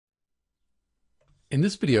In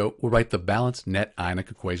this video, we'll write the balanced net ionic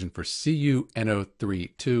equation for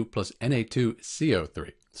CuNO3 2 plus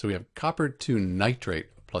Na2CO3. So we have copper 2 nitrate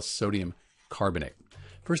plus sodium carbonate.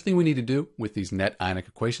 First thing we need to do with these net ionic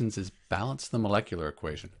equations is balance the molecular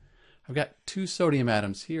equation. I've got 2 sodium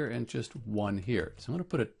atoms here and just 1 here. So I'm going to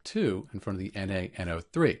put a 2 in front of the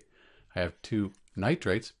NaNO3. I have 2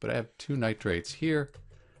 nitrates, but I have 2 nitrates here,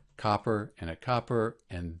 copper,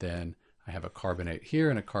 and then I have a carbonate here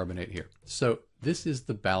and a carbonate here. So this is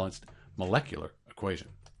the balanced molecular equation.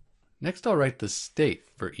 Next, I'll write the state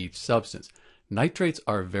for each substance. Nitrates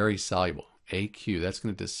are very soluble, AQ. That's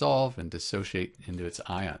going to dissolve and dissociate into its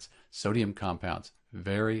ions. Sodium compounds,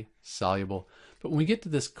 very soluble. But when we get to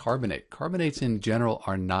this carbonate, carbonates in general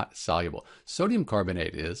are not soluble. Sodium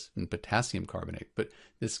carbonate is, and potassium carbonate, but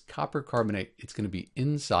this copper carbonate, it's going to be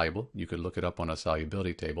insoluble. You could look it up on a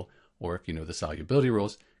solubility table, or if you know the solubility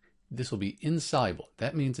rules, this will be insoluble.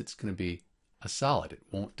 That means it's going to be a solid. It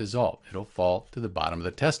won't dissolve. It'll fall to the bottom of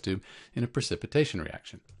the test tube in a precipitation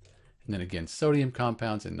reaction. And then again, sodium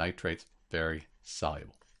compounds and nitrates, very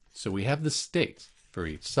soluble. So we have the states for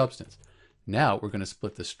each substance. Now we're going to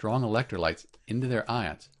split the strong electrolytes into their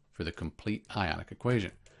ions for the complete ionic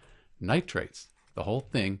equation. Nitrates, the whole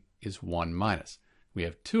thing is 1 minus. We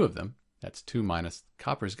have 2 of them. That's 2 minus.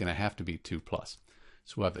 Copper is going to have to be 2 plus.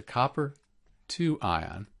 So we'll have the copper 2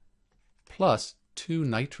 ion plus 2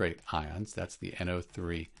 nitrate ions, that's the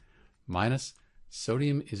NO3 minus.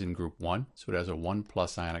 Sodium is in group 1, so it has a 1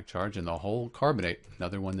 plus ionic charge, and the whole carbonate,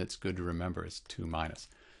 another one that's good to remember, is 2 minus.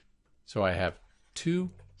 So I have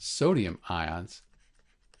 2 sodium ions,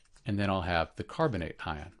 and then I'll have the carbonate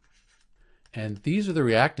ion. And these are the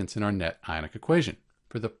reactants in our net ionic equation.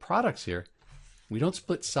 For the products here, we don't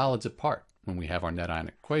split solids apart when we have our net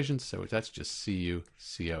ionic equations, so that's just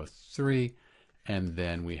CuCO3. And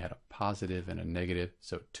then we had a positive and a negative,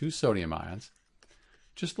 so 2 sodium ions,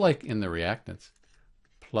 just like in the reactants,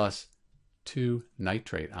 plus 2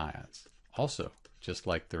 nitrate ions, also just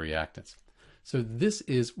like the reactants. So this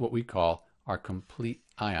is what we call our complete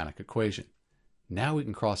ionic equation. Now we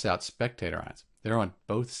can cross out spectator ions. They're on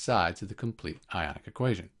both sides of the complete ionic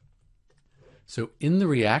equation. So in the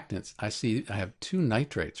reactants, I have 2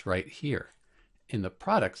 nitrates right here. In the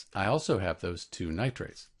products, I also have those 2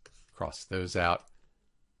 nitrates. Cross those out.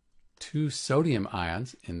 2 sodium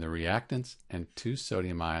ions in the reactants and 2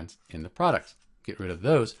 sodium ions in the products. Get rid of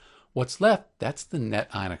those. What's left, that's the net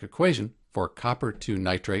ionic equation for copper 2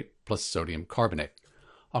 nitrate plus sodium carbonate.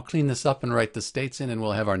 I'll clean this up and write the states in, and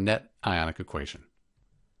we'll have our net ionic equation.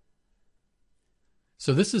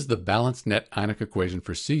 So this is the balanced net ionic equation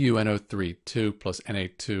for CuNO3 2 plus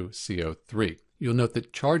Na2CO3. You'll note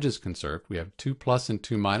that charge is conserved. We have 2 plus and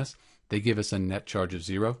 2 minus. They give us a net charge of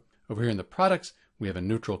 0. Over here in the products, we have a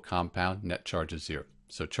neutral compound, net charge of 0.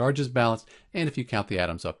 So charge is balanced, and if you count the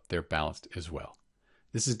atoms up, they're balanced as well.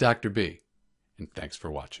 This is Dr. B, and thanks for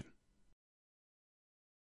watching.